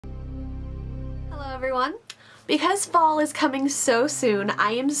Hello everyone! Because fall is coming so soon,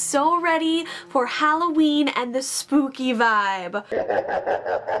 I am so ready for Halloween and the spooky vibe.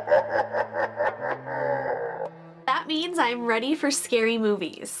 That means I'm ready for scary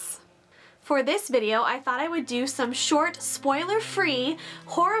movies. For this video, I thought I would do some short, spoiler-free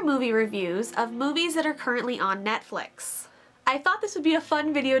horror movie reviews of movies that are currently on Netflix. I thought this would be a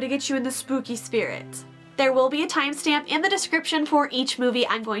fun video to get you in the spooky spirit. There will be a timestamp in the description for each movie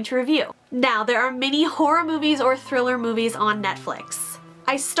I'm going to review. Now, there are many horror movies or thriller movies on Netflix.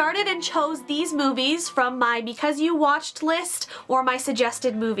 I started and chose these movies from my Because You Watched list or my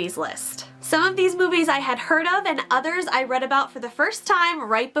suggested movies list. Some of these movies I had heard of and others I read about for the first time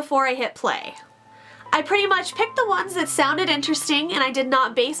right before I hit play. I pretty much picked the ones that sounded interesting and I did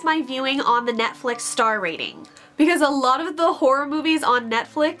not base my viewing on the Netflix star rating. Because a lot of the horror movies on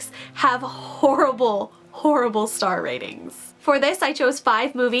Netflix have horrible star ratings. For this, I chose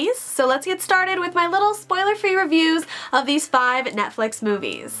 5 movies, so let's get started with my little spoiler-free reviews of these 5 Netflix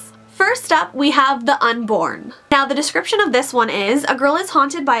movies. First up, we have The Unborn. Now, the description of this one is, a girl is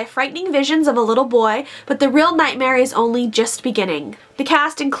haunted by frightening visions of a little boy, but the real nightmare is only just beginning. The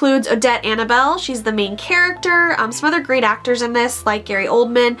cast includes Odette Annabelle, she's the main character, some other great actors in this, like Gary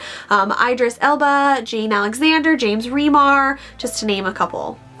Oldman, Idris Elba, Jane Alexander, James Remar, just to name a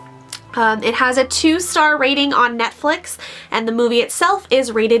couple. It has a 2-star rating on Netflix, and the movie itself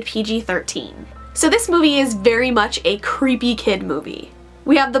is rated PG-13. So this movie is very much a creepy kid movie.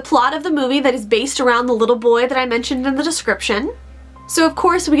 We have the plot of the movie that is based around the little boy that I mentioned in the description. So of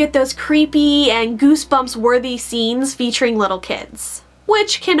course we get those creepy and goosebumps-worthy scenes featuring little kids,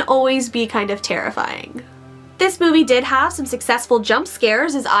 which can always be kind of terrifying. This movie did have some successful jump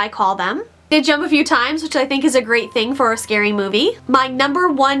scares, as I call them. Did jump a few times, which I think is a great thing for a scary movie. My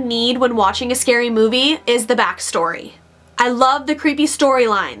 #1 need when watching a scary movie is the backstory. I love the creepy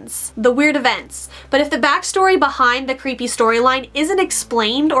storylines, the weird events, but if the backstory behind the creepy storyline isn't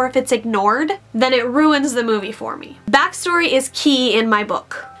explained or if it's ignored, then it ruins the movie for me. Backstory is key in my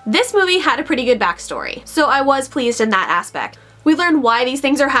book. This movie had a pretty good backstory, so I was pleased in that aspect. We learn why these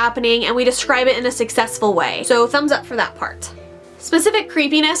things are happening and we describe it in a successful way, so thumbs up for that part. Specific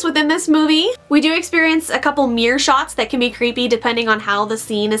creepiness within this movie. We do experience a couple mirror shots that can be creepy depending on how the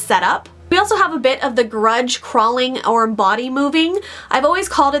scene is set up. We also have a bit of the grudge crawling or body moving. I've always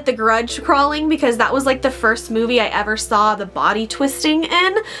called it the grudge crawling because that was like the first movie I ever saw the body twisting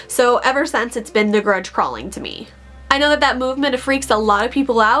in, so ever since it's been the grudge crawling to me. I know that movement freaks a lot of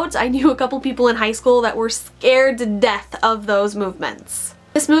people out. I knew a couple people in high school that were scared to death of those movements.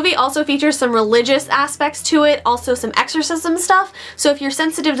 This movie also features some religious aspects to it, also some exorcism stuff, so if you're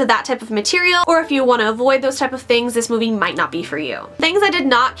sensitive to that type of material, or if you want to avoid those type of things, this movie might not be for you. Things I did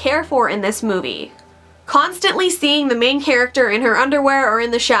not care for in this movie. Constantly seeing the main character in her underwear or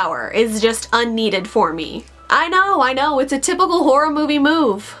in the shower is just unneeded for me. I know, it's a typical horror movie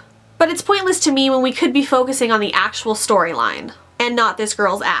move. But it's pointless to me when we could be focusing on the actual storyline, and not this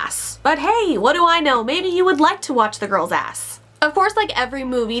girl's ass. But hey, what do I know? Maybe you would like to watch the girl's ass. Of course, like every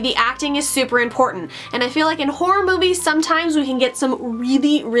movie, the acting is super important, and I feel like in horror movies, sometimes we can get some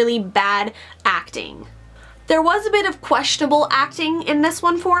really bad acting. There was a bit of questionable acting in this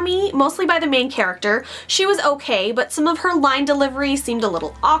one for me, mostly by the main character. She was okay, but some of her line delivery seemed a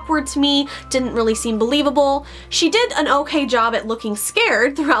little awkward to me, didn't really seem believable. She did an okay job at looking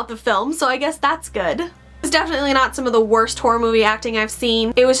scared throughout the film, so I guess that's good. It's definitely not some of the worst horror movie acting I've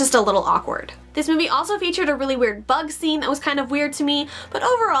seen, it was just a little awkward. This movie also featured a really weird bug scene that was kind of weird to me, but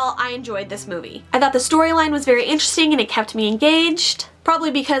overall I enjoyed this movie. I thought the storyline was very interesting and it kept me engaged,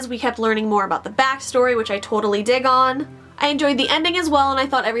 probably because we kept learning more about the backstory, which I totally dig on. I enjoyed the ending as well and I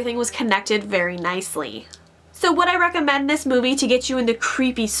thought everything was connected very nicely. So would I recommend this movie to get you in the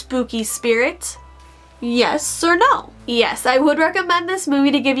creepy, spooky spirit? Yes or no? Yes, I would recommend this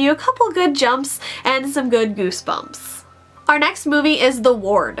movie to give you a couple good jumps and some good goosebumps. Our next movie is The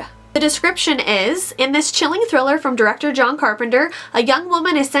Ward. The description is, in this chilling thriller from director John Carpenter, a young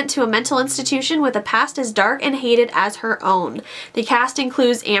woman is sent to a mental institution with a past as dark and hated as her own. The cast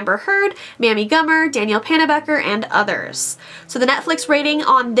includes Amber Heard, Mamie Gummer, Danielle Panabaker, and others. So the Netflix rating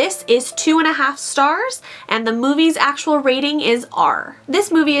on this is 2.5 stars, and the movie's actual rating is R. This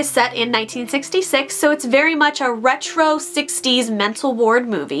movie is set in 1966, so it's very much a retro 60s mental ward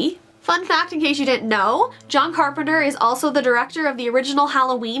movie. Fun fact in case you didn't know, John Carpenter is also the director of the original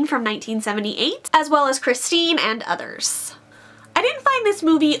Halloween from 1978, as well as Christine and others. I didn't find this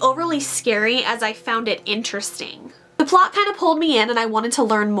movie overly scary as I found it interesting. The plot kind of pulled me in and I wanted to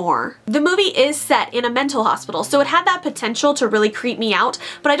learn more. The movie is set in a mental hospital, so it had that potential to really creep me out,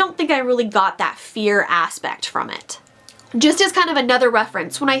 but I don't think I really got that fear aspect from it. Just as kind of another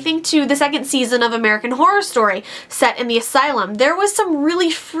reference, when I think to the second season of American Horror Story set in the asylum, there was some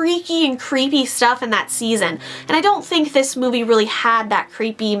really freaky and creepy stuff in that season, and I don't think this movie really had that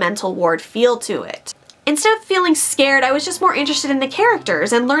creepy mental ward feel to it. Instead of feeling scared, I was just more interested in the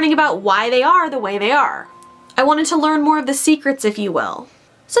characters and learning about why they are the way they are. I wanted to learn more of the secrets, if you will.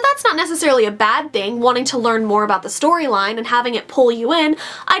 So that's not necessarily a bad thing, wanting to learn more about the storyline and having it pull you in.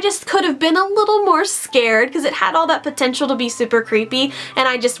 I just could have been a little more scared because it had all that potential to be super creepy, and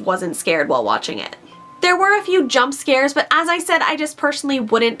I just wasn't scared while watching it. There were a few jump scares, but as I said, I just personally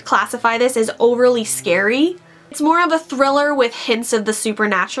wouldn't classify this as overly scary. It's more of a thriller with hints of the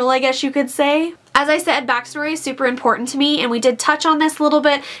supernatural, I guess you could say. As I said, backstory is super important to me, and we did touch on this a little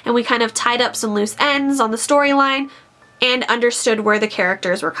bit, and we kind of tied up some loose ends on the storyline and understood where the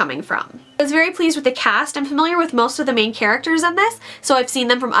characters were coming from. I was very pleased with the cast. I'm familiar with most of the main characters in this, so I've seen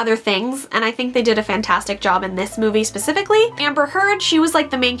them from other things, and I think they did a fantastic job in this movie specifically. Amber Heard, she was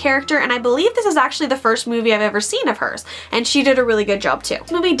like the main character, and I believe this is actually the first movie I've ever seen of hers, and she did a really good job too.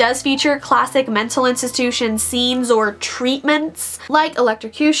 This movie does feature classic mental institution scenes or treatments, like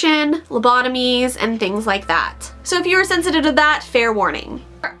electrocution, lobotomies, and things like that. So if you are sensitive to that, fair warning.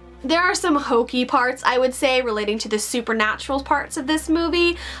 There are some hokey parts, I would say, relating to the supernatural parts of this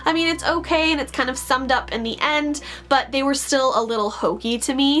movie. I mean, it's okay and it's kind of summed up in the end, but they were still a little hokey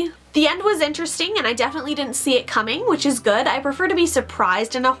to me. The end was interesting and I definitely didn't see it coming, which is good. I prefer to be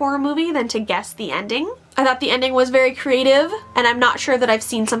surprised in a horror movie than to guess the ending. I thought the ending was very creative, and I'm not sure that I've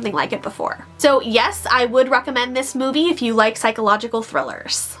seen something like it before. So yes, I would recommend this movie if you like psychological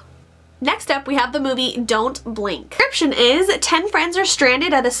thrillers. Next up, we have the movie Don't Blink. The description is, 10 friends are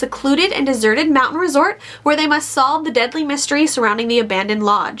stranded at a secluded and deserted mountain resort where they must solve the deadly mystery surrounding the abandoned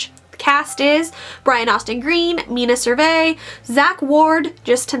lodge. The cast is Brian Austin Green, Mina Survey, Zach Ward,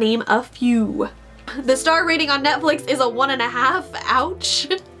 just to name a few. The star rating on Netflix is a 1.5, ouch.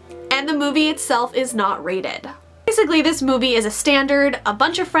 And the movie itself is not rated. Basically, this movie is a standard, a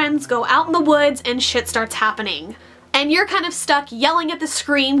bunch of friends go out in the woods and shit starts happening. And you're kind of stuck yelling at the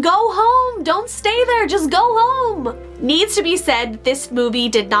screen, go home, don't stay there, just go home. Needs to be said, this movie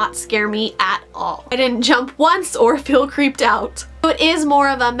did not scare me at all. I didn't jump once or feel creeped out. So it is more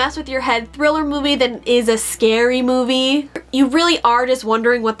of a mess with your head thriller movie than it is a scary movie. You really are just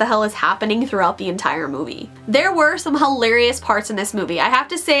wondering what the hell is happening throughout the entire movie. There were some hilarious parts in this movie. I have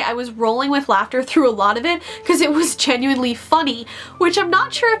to say I was rolling with laughter through a lot of it because it was genuinely funny, which I'm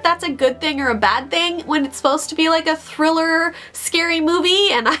not sure if that's a good thing or a bad thing when it's supposed to be like a thriller, scary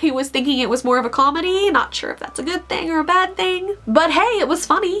movie, and I was thinking it was more of a comedy. Not sure if that's a good thing or a bad thing, but hey, it was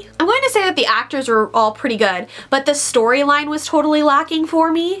funny. I'm going to say that the actors were all pretty good, but the storyline was totally lacking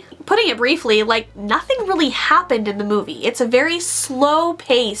for me. Putting it briefly, like, nothing really happened in the movie. It's a very slow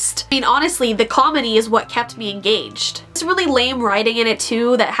paced. I mean, honestly, the comedy is what kept me engaged. It's really lame writing in it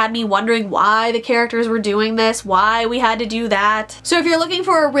too that had me wondering why the characters were doing this, why we had to do that. So if you're looking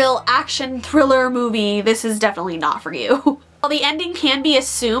for a real action thriller movie, this is definitely not for you. While the ending can be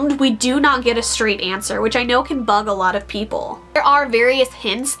assumed, we do not get a straight answer, which I know can bug a lot of people. There are various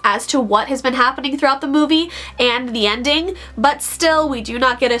hints as to what has been happening throughout the movie and the ending, but still we do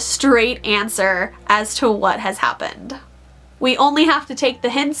not get a straight answer as to what has happened. We only have to take the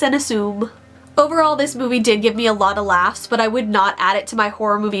hints and assume. Overall, this movie did give me a lot of laughs, but I would not add it to my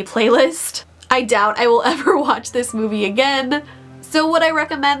horror movie playlist. I doubt I will ever watch this movie again. So would I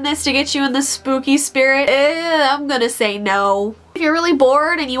recommend this to get you in the spooky spirit? I'm gonna say no. If you're really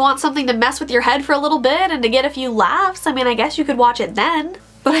bored and you want something to mess with your head for a little bit and to get a few laughs, I mean, I guess you could watch it then.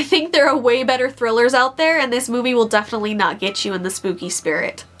 But I think there are way better thrillers out there, and this movie will definitely not get you in the spooky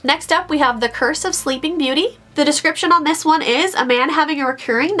spirit. Next up, we have The Curse of Sleeping Beauty. The description on this one is, a man having a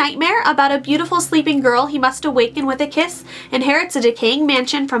recurring nightmare about a beautiful sleeping girl he must awaken with a kiss inherits a decaying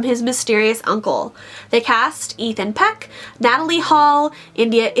mansion from his mysterious uncle. They cast Ethan Peck, Natalie Hall,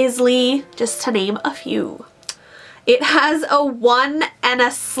 India Isley, just to name a few. It has a 1 and a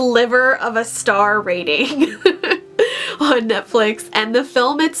sliver of a star rating on Netflix, and the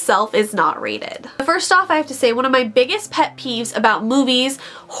film itself is not rated. First off, I have to say one of my biggest pet peeves about movies,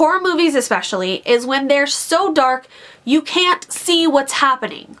 horror movies especially, is when they're so dark you can't see what's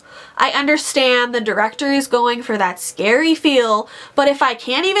happening. I understand the director is going for that scary feel, but if I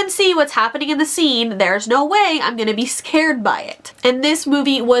can't even see what's happening in the scene, there's no way I'm gonna be scared by it. And this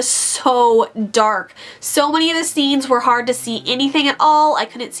movie was so dark. So many of the scenes were hard to see anything at all. I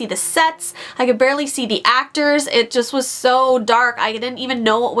couldn't see the sets. I could barely see the actors. It just was so dark. I didn't even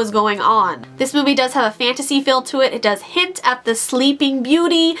know what was going on. This movie does have a fantasy feel to it. It does hint at the Sleeping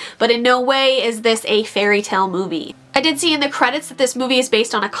Beauty, but in no way is this a fairy tale movie. I did see in the credits that this movie is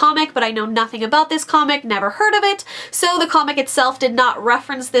based on a comic, but I know nothing about this comic, never heard of it, so the comic itself did not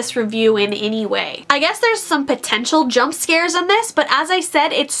reference this review in any way. I guess there's some potential jump scares in this, but as I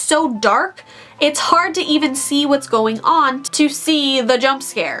said, it's so dark, it's hard to even see what's going on to see the jump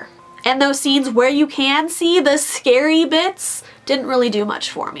scare. And those scenes where you can see the scary bits didn't really do much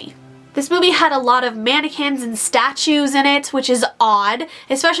for me. This movie had a lot of mannequins and statues in it, which is odd,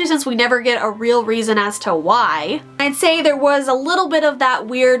 especially since we never get a real reason as to why. I'd say there was a little bit of that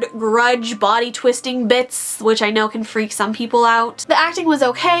weird grudge body twisting bits, which I know can freak some people out. The acting was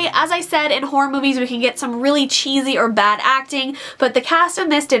okay. As I said, in horror movies we can get some really cheesy or bad acting, but the cast in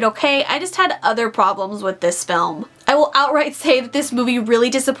this did okay. I just had other problems with this film. I will outright say that this movie really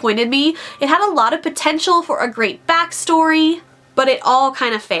disappointed me. It had a lot of potential for a great backstory, but it all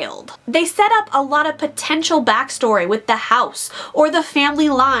kind of failed. They set up a lot of potential backstory with the house, or the family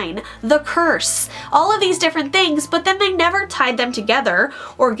line, the curse, all of these different things, but then they never tied them together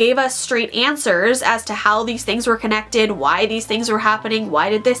or gave us straight answers as to how these things were connected, why these things were happening, why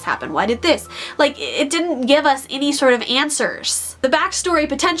did this happen, why did this? Like, it didn't give us any sort of answers. The backstory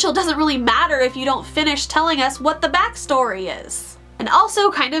potential doesn't really matter if you don't finish telling us what the backstory is. And also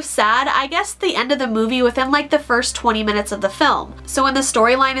kind of sad, I guess, the end of the movie within like the first 20 minutes of the film. So when the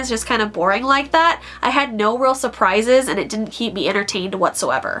storyline is just kind of boring like that, I had no real surprises and it didn't keep me entertained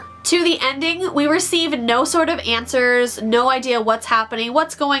whatsoever. To the ending, we received no sort of answers, no idea what's happening,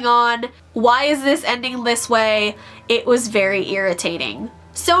 what's going on, why is this ending this way? It was very irritating.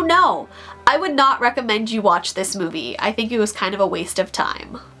 So no, I would not recommend you watch this movie. I think it was kind of a waste of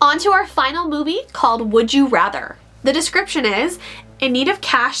time. On to our final movie called Would You Rather. The description is, in need of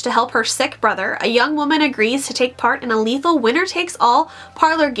cash to help her sick brother, a young woman agrees to take part in a lethal winner-takes-all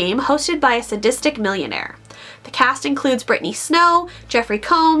parlor game hosted by a sadistic millionaire. The cast includes Brittany Snow, Jeffrey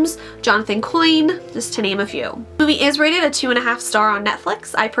Combs, Jonathan Coyne, just to name a few. The movie is rated a 2.5 star on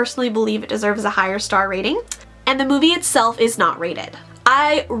Netflix. I personally believe it deserves a higher star rating. And the movie itself is not rated.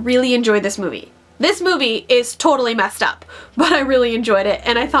 I really enjoyed this movie. This movie is totally messed up, but I really enjoyed it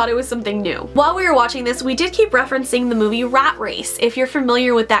and I thought it was something new. While we were watching this, we did keep referencing the movie Rat Race, if you're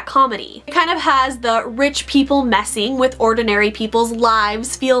familiar with that comedy. It kind of has the rich people messing with ordinary people's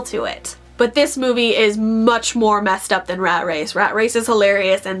lives feel to it. But this movie is much more messed up than Rat Race. Rat Race is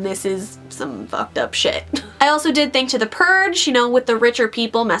hilarious and this is some fucked up shit. I also did think to The Purge, you know, with the richer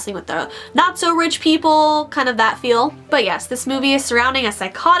people messing with the not so rich people, kind of that feel. But yes, this movie is surrounding a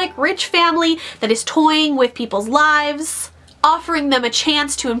psychotic rich family that is toying with people's lives, offering them a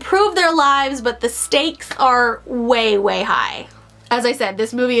chance to improve their lives, but the stakes are way, way high. As I said,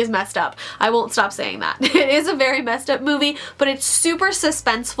 this movie is messed up. I won't stop saying that. It is a very messed up movie, but it's super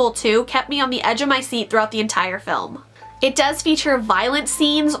suspenseful too, kept me on the edge of my seat throughout the entire film. It does feature violent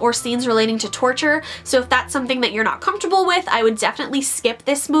scenes or scenes relating to torture, so if that's something that you're not comfortable with, I would definitely skip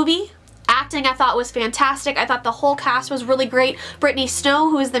this movie. Acting I thought was fantastic. I thought the whole cast was really great. Brittany Snow,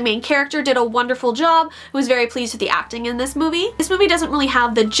 who is the main character, did a wonderful job. I was very pleased with the acting in this movie. This movie doesn't really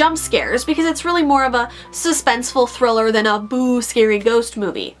have the jump scares because it's really more of a suspenseful thriller than a boo scary ghost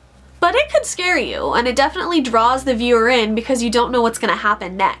movie. But it could scare you, and it definitely draws the viewer in because you don't know what's gonna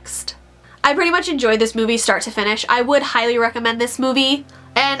happen next. I pretty much enjoyed this movie start to finish. I would highly recommend this movie,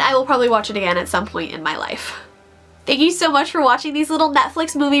 and I will probably watch it again at some point in my life. Thank you so much for watching these little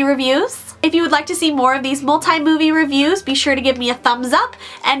Netflix movie reviews. If you would like to see more of these multi-movie reviews, be sure to give me a thumbs up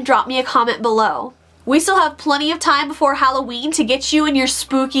and drop me a comment below. We still have plenty of time before Halloween to get you in your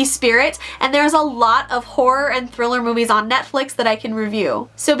spooky spirit, and there's a lot of horror and thriller movies on Netflix that I can review.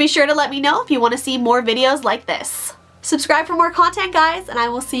 So be sure to let me know if you want to see more videos like this. Subscribe for more content, guys, and I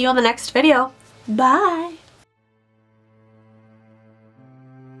will see you on the next video. Bye!